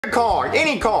A card,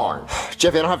 any card.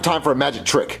 Jeffy, I don't have time for a magic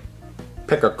trick.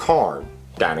 Pick a card,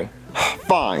 Danny.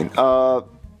 Fine,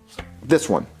 this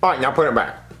one. Alright, now put it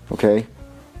back. Okay.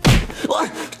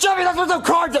 Jeffy, that's throw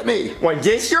cards at me! Was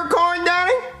this your card,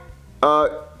 Danny?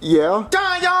 Yeah.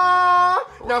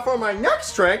 Ta-da! Now for my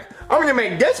next trick, I'm gonna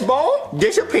make this ball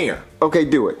disappear. Okay,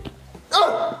 do it.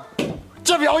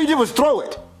 Jeffy, all you did was throw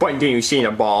it. But do you see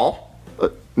the ball?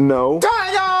 No.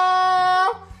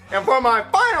 Ta-da! And for my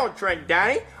final trick,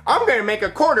 Daddy, I'm gonna make a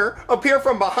quarter appear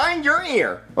from behind your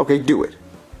ear. Okay, do it.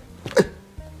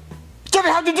 Jeffy,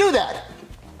 how'd you do that?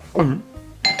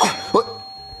 What?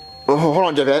 Oh, hold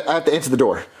on, Jeffy, I have to answer the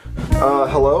door.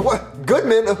 Hello? What?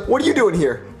 Goodman, what are you doing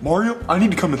here? Mario, I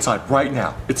need to come inside right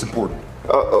now. It's important.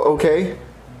 Okay.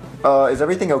 Is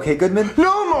everything okay, Goodman?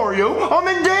 No, Mario! I'm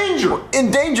in danger!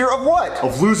 In danger of what?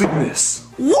 Of losing this.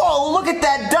 Whoa, look at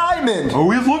that diamond!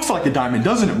 Oh, it looks like a diamond,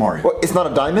 doesn't it, Mario? What, it's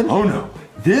not a diamond? Oh no.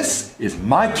 This is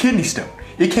my kidney stone.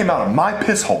 It came out of my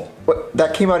piss hole. What,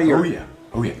 that came out of your... Oh yeah.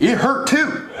 Oh yeah. It hurt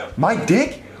too. My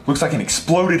dick looks like an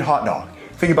exploded hot dog.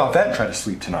 Think about that and try to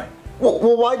sleep tonight.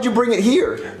 Well, why'd you bring it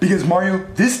here? Because, Mario,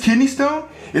 this kidney stone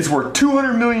is worth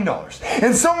 $200 million.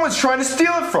 And someone's trying to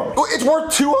steal it from me. It's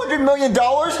worth $200 million?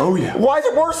 Oh yeah. Why is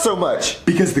it worth so much?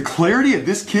 Because the clarity of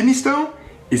this kidney stone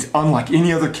is unlike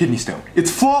any other kidney stone. It's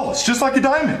flawless, just like a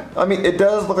diamond. I mean, it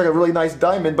does look like a really nice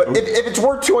diamond, but if it's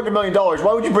worth $200 million,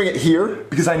 why would you bring it here?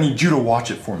 Because I need you to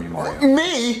watch it for me, Mario.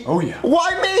 Me? Oh yeah.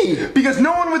 Why me? Because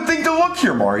no one would think to look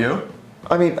here, Mario.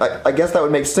 I mean, I guess that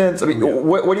would make sense. I mean,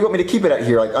 where do you want me to keep it at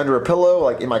here? Like under a pillow?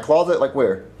 Like in my closet? Like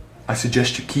where? I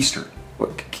suggest you keister.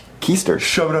 What, keister?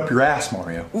 Shove it up your ass,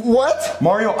 Mario. What?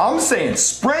 Mario, I'm saying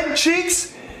spread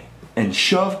cheeks and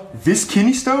shove this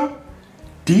kidney stone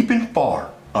deep and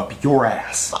far up your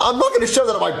ass. I'm not going to shove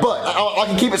that up my butt. I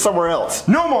can keep it somewhere else.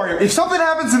 No, Mario, if something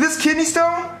happens to this kidney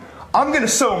stone, I'm going to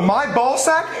sew my ball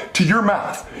sack to your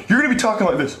mouth. You're going to be talking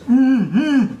like this.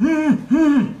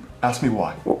 Ask me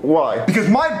why. Why? Because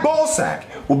my ball sack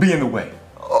will be in the way.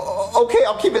 Okay,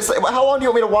 I'll keep it safe. How long do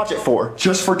you want me to watch it for?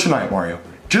 Just for tonight, Mario.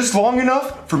 Just long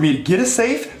enough for me to get a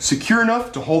safe, secure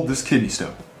enough to hold this kidney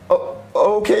stone.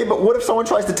 Okay, but what if someone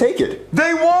tries to take it?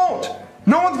 They won't!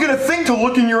 No one's gonna think to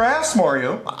look in your ass,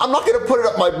 Mario. I'm not gonna put it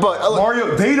up my butt.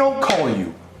 Mario, they don't call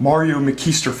you Mario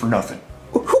McKeister for nothing.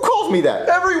 Who calls me that?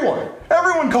 Everyone!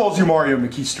 Everyone calls you Mario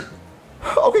McKeister.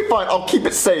 Okay, fine. I'll keep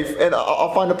it safe, and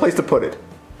I'll find a place to put it.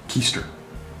 Keister.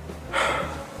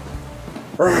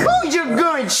 Who's your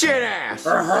good shit ass?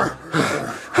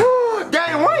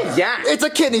 Daddy, what is that? It's a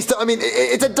kidney stone. I mean,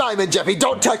 it's a diamond, Jeffy.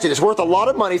 Don't touch it. It's worth a lot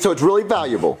of money, so it's really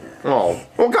valuable. Oh.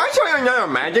 Well, can I show you another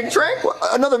magic trick? Well,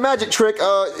 another magic trick.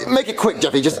 Make it quick,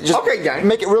 Jeffy. Just okay, Daddy.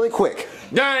 Make it really quick.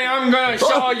 Daddy, I'm gonna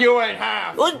saw you in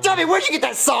half. Well, Jeffy, where'd you get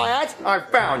that saw at? I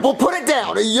found it. Well, put it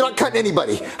down. You're not cutting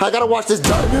anybody. I gotta watch this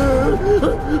diamond.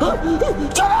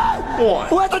 Jeffy!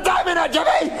 What? Where's the diamond at,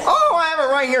 Jeffy? Oh, I have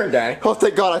it right here, Daddy. Oh,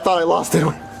 thank God. I thought I lost it.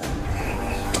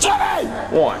 Jeffy!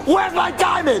 What? Where's my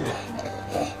diamond?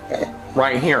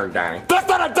 Right here, Daddy. That's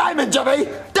not a diamond, Jeffy!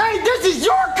 Daddy, this is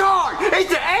your card! It's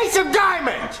the ace of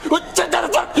diamonds! That's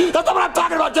not what I'm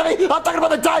talking about, Jeffy! I'm talking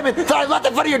about the diamond that I left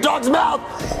in front of your dog's mouth!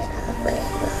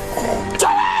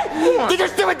 Jeffy! What? Did your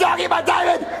stupid dog eat my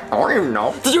diamond? I don't even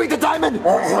know. Did you eat the diamond?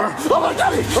 Oh my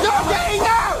God! No, Daddy,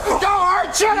 no! Don't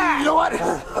hurt shit ass! You know what?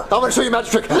 I'm gonna show you a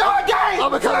magic trick. No, Daddy!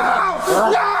 I'm gonna cut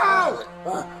him.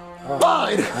 No!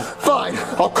 Fine, fine.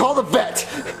 I'll call the vet,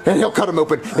 and he'll cut him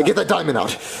open and get that diamond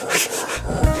out.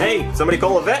 Hey, somebody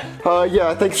call a vet?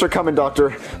 Yeah, thanks for coming,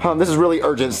 doctor. This is really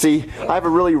urgent. See, I have a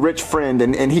really rich friend,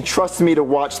 and he trusts me to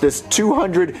watch this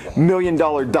 $200 million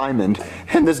diamond,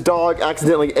 and this dog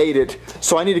accidentally ate it,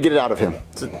 so I need to get it out of him.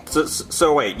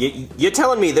 So wait, you're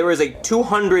telling me there is a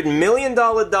 $200 million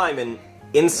diamond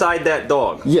inside that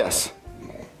dog? Yes.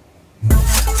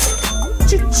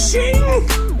 Cha-ching!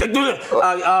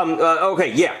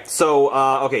 Okay, yeah. So,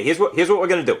 okay, here's what we're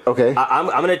gonna do. Okay. I'm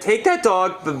gonna take that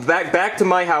dog back to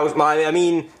my house. I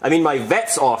mean my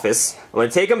vet's office. I'm gonna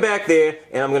take him back there,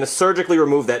 and I'm gonna surgically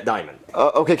remove that diamond.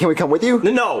 Okay, can we come with you?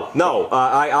 No.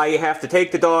 I have to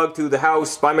take the dog to the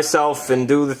house by myself and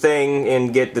do the thing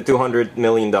and get the $200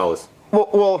 million.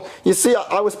 Well, you see,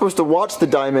 I was supposed to watch the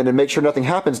diamond and make sure nothing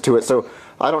happens to it, so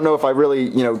I don't know if I really,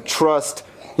 trust,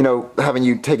 having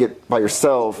you take it by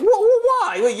yourself. Well,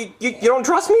 why? You don't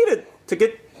trust me to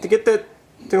get that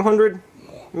 $200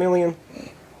 million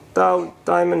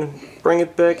diamond? Bring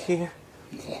it back here.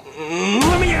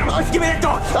 Let me out! Give me that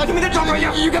dog! Give me that dog right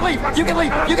now! You can leave! You can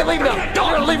leave! You can leave now! You're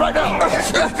gonna leave right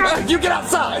now! You get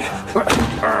outside!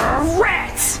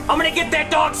 Rats! I'm gonna get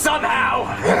that dog somehow!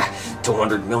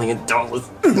 $200 million.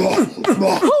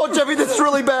 Oh, Jeffy, this is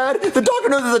really bad. The doctor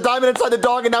knows there's a diamond inside the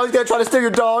dog, and now he's gonna try to steal your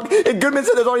dog. And Goodman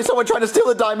said there's already someone trying to steal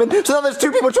the diamond, so now there's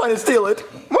 2 people trying to steal it.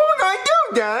 What are we gonna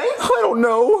do, Daddy? I don't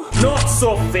know. Not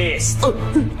so fast.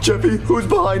 Jeffy, who's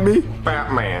behind me?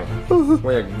 Batman.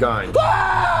 With a gun.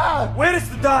 Ah! Where is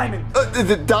the diamond?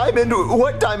 The diamond?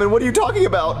 What diamond? What are you talking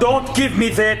about? Don't give me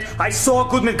that. I saw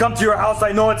Goodman come to your house.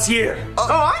 I know it's here. Oh,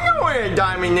 I know where the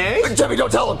diamond is. Jeffy,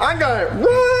 don't tell him. I got it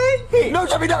right here. No,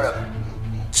 Jeffy, no.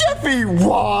 Jeffy,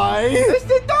 why? It's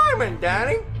the diamond,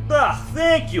 Daddy. Ah,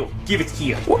 thank you. Give it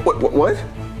here. What?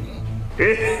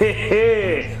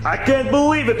 I can't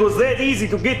believe it was that easy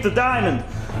to get the diamond.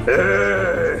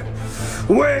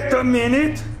 Wait a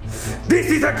minute. This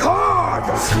is a card!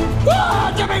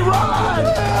 Ah, Jeffy, run!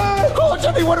 Oh,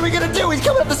 Jeffy, what are we gonna do? He's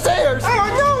coming up the stairs. I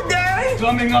don't know, Daddy.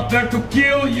 Coming up there to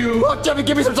kill you. Oh, Jeffy,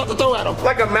 give me some stuff to throw at him.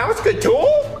 Like a mouse could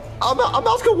tool? A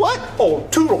mouse could what? Oh,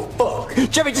 toodle fuck.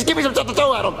 Jeffy, just give me some stuff to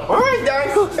throw at him. All right,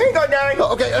 Daddy. Here you go, Daddy.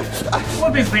 Okay.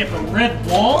 What is that, a red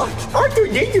ball?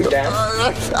 R2D2, Daddy.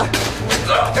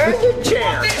 And the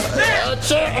chair.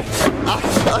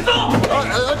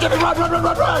 Jeffy,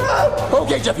 run!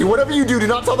 Okay, Jeffy, whatever you do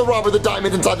not tell the robber the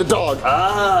diamond inside the dog.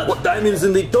 Ah, the diamond's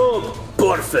in the dog.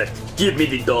 Perfect. Give me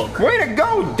the dog. Way to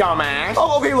go, dumbass.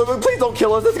 Oh, okay, look, please don't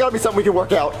kill us. There's gotta be something we can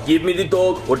work out. Give me the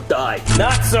dog or die.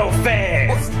 Not so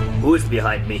fast. Who is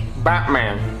behind me?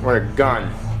 Batman with a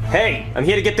gun. Hey, I'm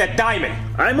here to get that diamond.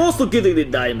 I'm also getting the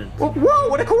diamond. Whoa,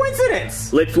 what a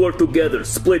coincidence. Let's work together.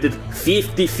 Split it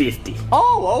 50-50.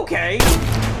 Oh, okay.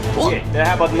 Shit,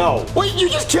 how about no? Wait, you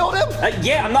just killed him?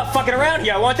 Yeah, I'm not fucking around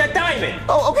here. I want that diamond.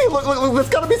 Oh, okay, look, there's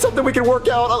gotta be something we can work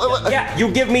out. Yeah, you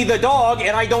give me the dog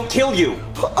and I don't kill you.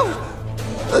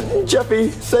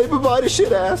 Jeffy, say goodbye to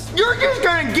shit ass. You're just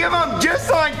gonna give him just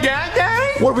like that,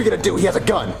 Daddy? What are we gonna do? He has a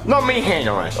gun. Let me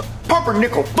handle it.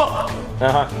 Pumpernickel fuck.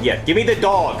 Yeah, give me the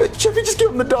dog. Jeffy, just give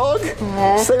him the dog.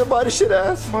 Say goodbye to shit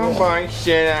ass. Bye-bye,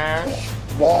 shit ass.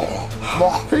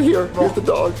 Hey, here's the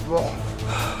dog.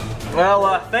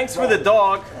 Well, thanks for the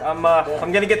dog. I'm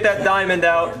gonna get that diamond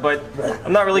out, but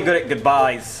I'm not really good at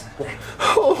goodbyes.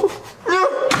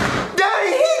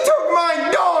 Daddy, he took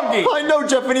my doggy. I know,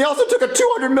 Jeff, and he also took a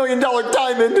 $200 million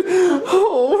diamond.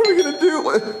 Oh, what are we gonna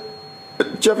do?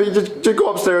 Jeffy, just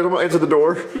go upstairs. I'm gonna answer the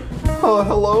door.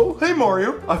 Hello? Hey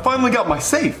Mario, I finally got my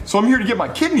safe, so I'm here to get my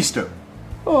kidney stone.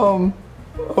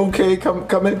 Okay, come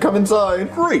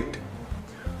inside. Great.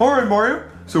 All right, Mario.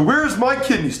 So where is my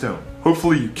kidney stone?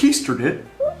 Hopefully you keistered it.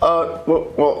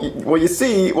 Well, you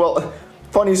see,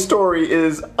 funny story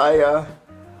is I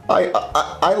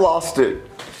lost it.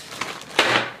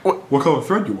 What color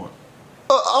thread do you want?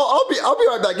 I'll be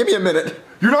right back. Give me a minute.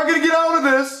 You're not gonna get out of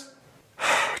this.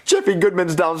 Jeffy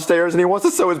Goodman's downstairs and he wants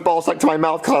to sew his ball sack to my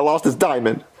mouth because I lost his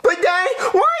diamond. But Daddy,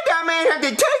 why did that man have to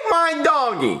take my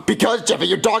doggy? Because, Jeffy,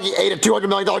 your doggy ate a $200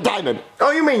 million diamond. Oh,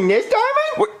 you mean this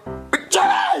diamond? What?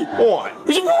 Jeffy! What?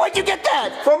 Where'd you get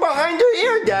that? From behind your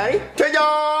ear, Daddy.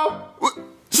 Ta-da!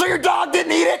 So your dog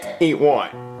didn't eat it? Eat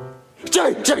what?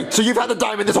 Jeffy, so you've had the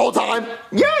diamond this whole time?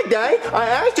 Yeah, Daddy. I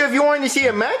asked you if you wanted to see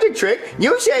a magic trick.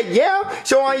 You said yeah,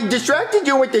 so I distracted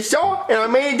you with the saw and I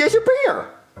made it disappear.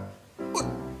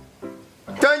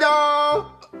 Ta-da!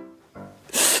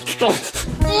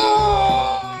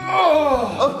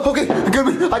 Okay,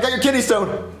 Goodman, I got your kidney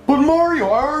stone. But Mario,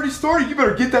 I already started. You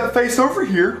better get that face over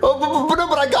here. But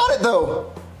I got it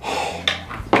though.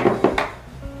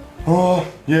 Oh,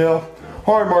 yeah.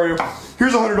 All right, Mario.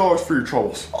 Here's $100 for your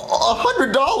troubles.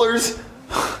 $100?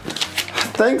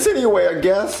 Thanks anyway, I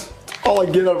guess. All I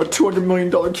get out of a $200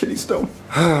 million kidney stone.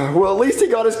 Well, at least he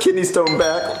got his kidney stone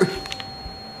back.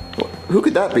 Who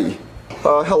could that be?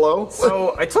 Hello?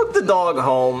 So I took the dog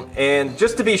home, and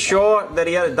just to be sure that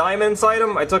he had a diamond inside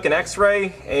him, I took an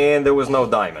x-ray, and there was no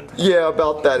diamond. Yeah,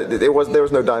 about that. There was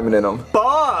no diamond in him.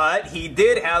 But he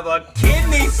did have a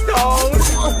kidney stone!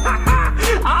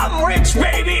 I'm rich,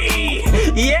 baby!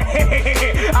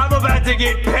 Yeah! I'm about to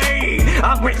get paid!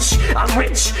 I'm rich!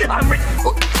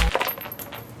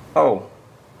 Oh.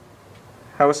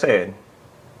 How sad.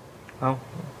 Well,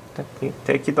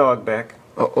 take your dog back.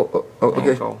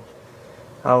 Okay.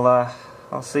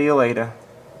 I'll see you later.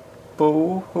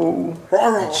 Boo-hoo.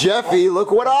 Jeffy, look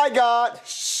what I got!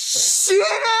 Shit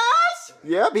ass!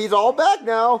 Yep, he's all back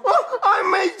now. I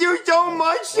missed you so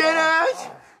much, shit ass!